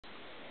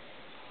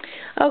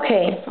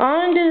Okay,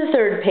 on to the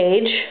third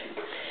page.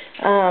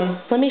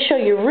 Let me show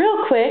you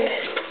real quick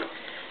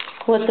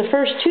what the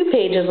first two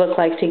pages look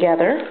like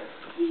together.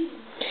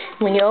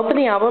 When you open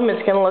the album,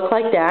 it's going to look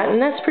like that,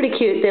 and that's pretty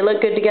cute. They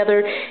look good together,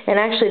 and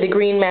actually the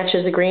green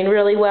matches the green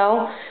really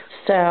well.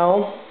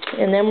 So,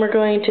 and then we're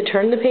going to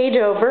turn the page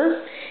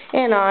over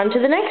and on to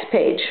the next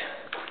page.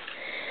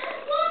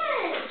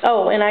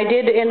 Oh, and I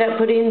did end up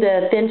putting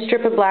the thin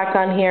strip of black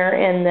on here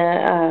and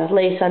the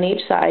lace on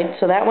each side,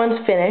 so that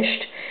one's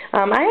finished.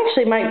 I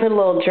actually might put a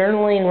little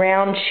journaling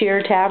round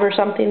sheer tab or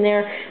something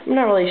there. I'm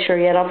not really sure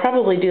yet. I'll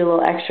probably do a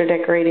little extra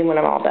decorating when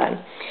I'm all done.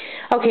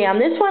 Okay, on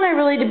this one I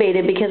really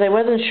debated because I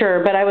wasn't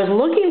sure, but I was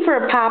looking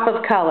for a pop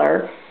of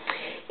color,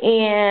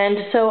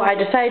 and so I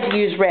decided to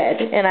use red.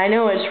 And I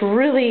know it's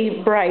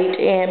really bright,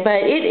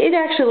 but it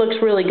actually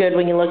looks really good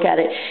when you look at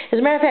it. As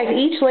a matter of fact,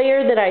 each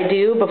layer that I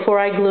do before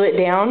I glue it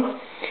down,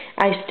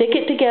 I stick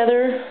it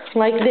together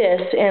like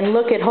this and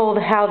look at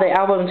how the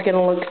album's going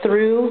to look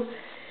through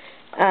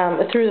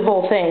the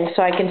whole thing,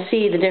 so I can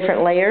see the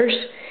different layers.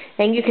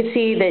 And you can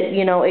see that,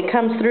 you know, it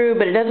comes through,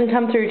 but it doesn't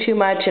come through too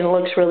much, and it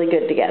looks really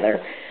good together.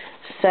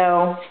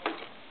 So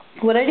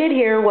what I did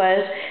here was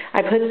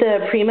I put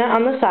the Prima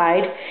on the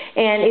side,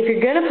 and if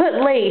you're going to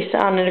put lace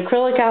on an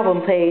acrylic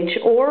album page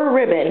or a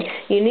ribbon,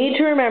 you need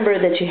to remember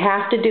that you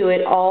have to do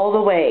it all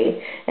the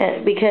way,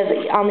 because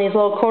on these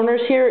little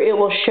corners here it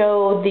will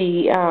show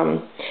the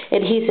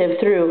adhesive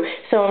through.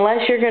 So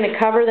unless you're going to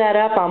cover that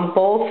up on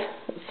both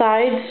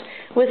sides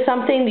with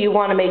something, you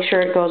want to make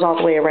sure it goes all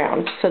the way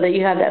around so that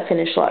you have that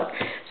finished look.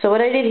 So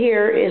what I did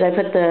here is I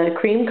put the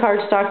cream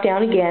cardstock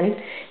down again,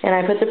 and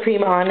I put the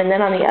Prima on, and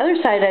then on the other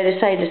side I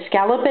decided to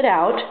scallop it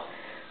out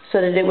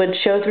so that it would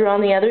show through on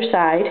the other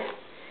side.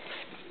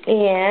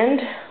 And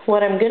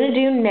what I'm going to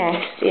do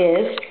next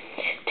is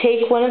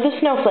take one of the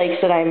snowflakes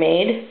that I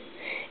made,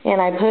 and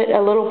I put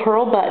a little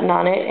pearl button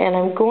on it, and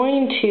I'm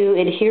going to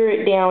adhere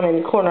it down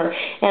in the corner.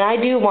 And I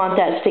do want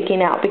that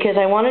sticking out because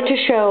I want it to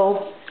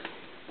show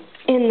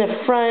in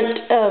the front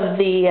of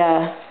the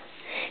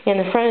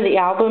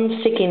album,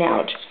 sticking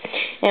out.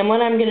 And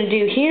what I'm going to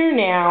do here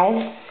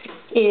now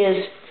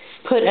is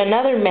put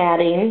another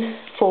matting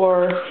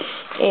for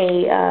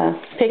a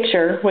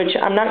picture, which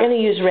I'm not going to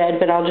use red,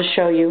 but I'll just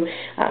show you.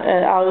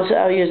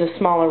 I'll use a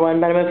smaller one,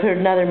 but I'm going to put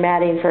another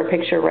matting for a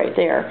picture right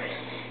there,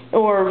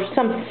 or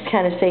some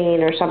kind of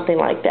saying or something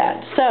like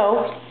that.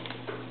 So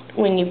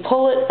when you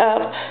pull it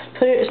up,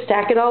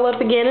 stack it all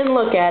up again and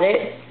look at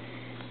it.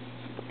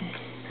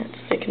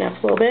 Thicken up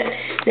a little bit,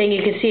 then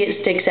you can see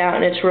it sticks out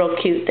and it's real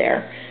cute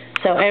there.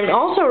 So, and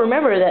also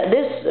remember that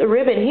this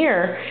ribbon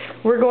here,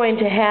 we're going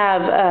to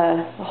have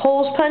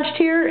holes punched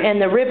here,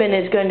 and the ribbon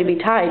is going to be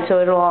tied, so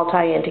it'll all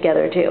tie in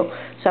together too.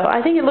 So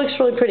I think it looks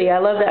really pretty. I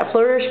love that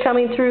flourish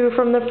coming through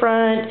from the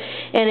front,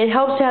 and it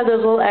helps to have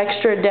those little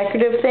extra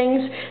decorative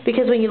things,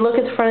 because when you look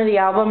at the front of the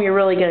album, you're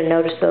really going to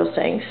notice those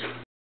things.